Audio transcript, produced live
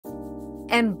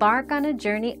Embark on a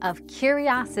journey of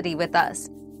curiosity with us.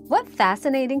 What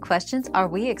fascinating questions are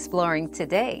we exploring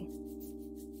today?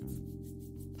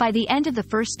 By the end of the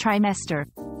first trimester,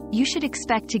 you should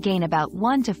expect to gain about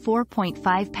 1 to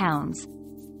 4.5 pounds,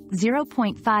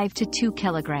 0.5 to 2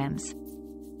 kilograms.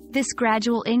 This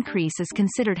gradual increase is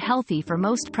considered healthy for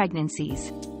most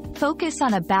pregnancies. Focus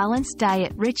on a balanced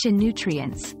diet rich in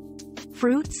nutrients,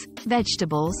 fruits,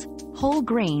 vegetables, whole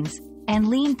grains, and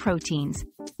lean proteins,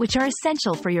 which are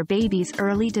essential for your baby's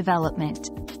early development.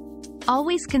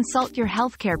 Always consult your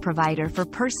healthcare provider for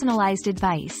personalized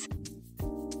advice.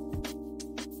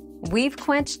 We've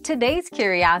quenched today's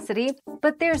curiosity,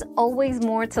 but there's always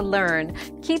more to learn.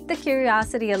 Keep the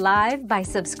curiosity alive by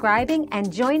subscribing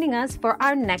and joining us for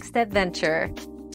our next adventure.